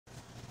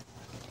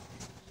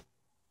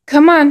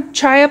Come on,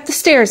 try up the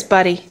stairs,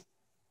 buddy.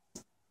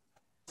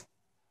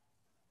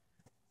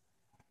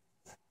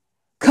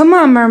 Come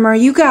on, Murmur,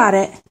 you got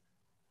it.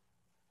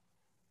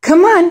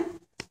 Come on.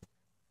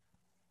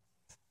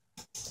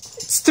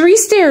 It's 3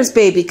 stairs,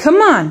 baby. Come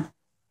on.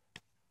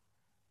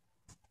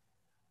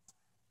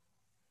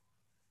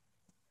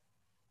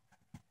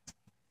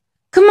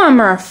 Come on,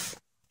 Murph.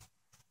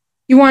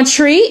 You want a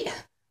treat?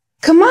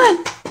 Come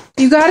on.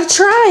 You gotta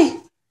try.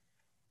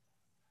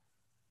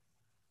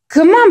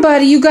 Come on,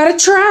 buddy. You gotta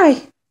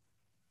try.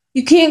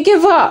 You can't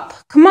give up.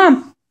 Come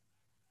on.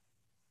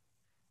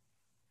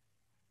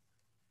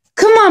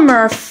 Come on,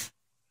 Murph.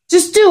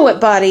 Just do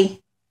it,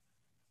 buddy.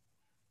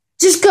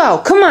 Just go.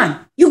 Come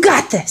on. You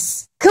got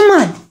this. Come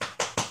on.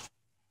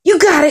 You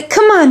got it.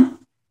 Come on.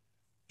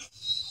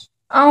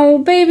 Oh,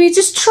 baby,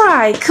 just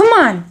try. Come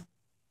on.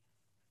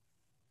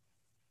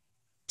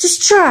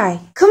 Just try.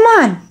 Come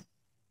on.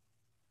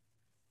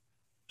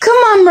 Come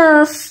on,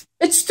 Murph.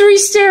 It's 3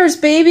 stairs,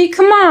 baby.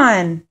 Come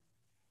on.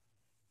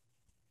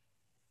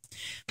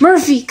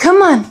 Murphy,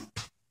 come on.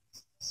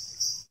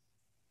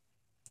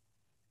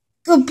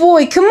 Good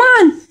boy. Come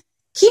on.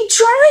 Keep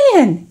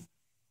trying.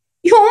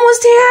 You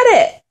almost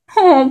had it.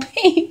 Oh,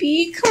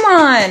 baby. Come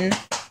on.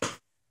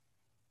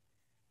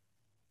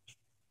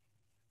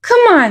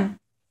 Come on.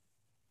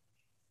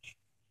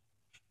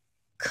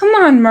 Come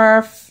on,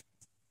 Murph.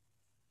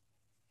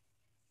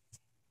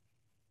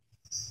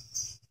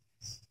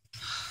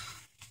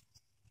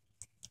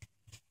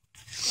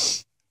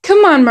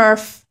 Come on,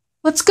 Murph.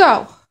 Let's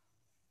go.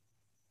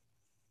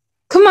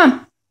 Come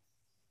on.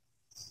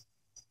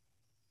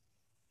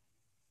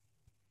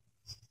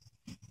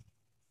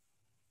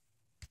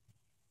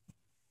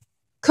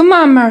 Come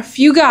on, Murph.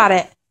 You got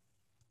it.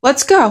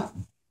 Let's go.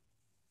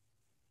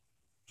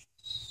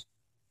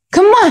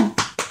 Come on.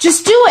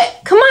 Just do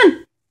it. Come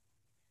on.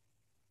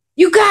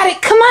 You got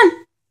it. Come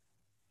on.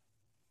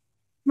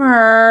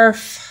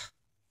 Murph.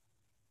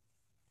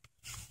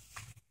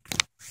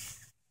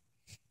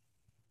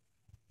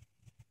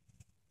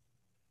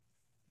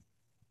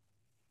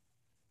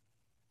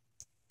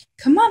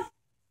 Come on.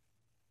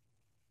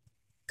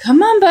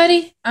 Come on,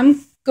 buddy.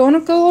 I'm going to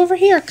go over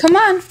here. Come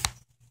on.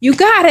 You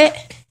got it.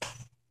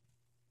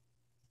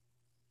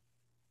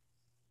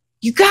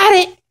 You got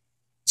it.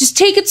 Just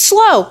take it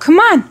slow. Come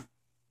on.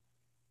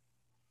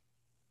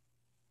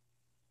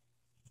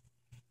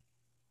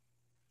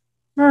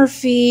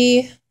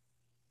 Murphy.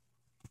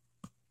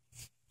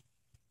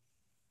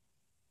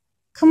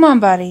 Come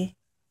on, buddy.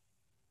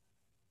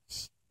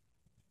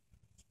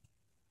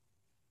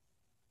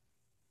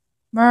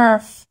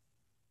 Murph.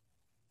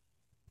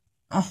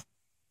 Oh.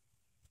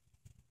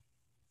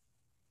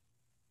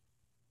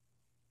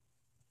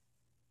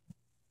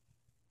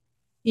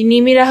 You need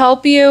me to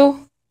help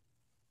you?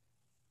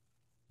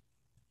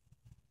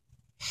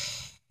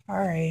 All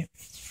right.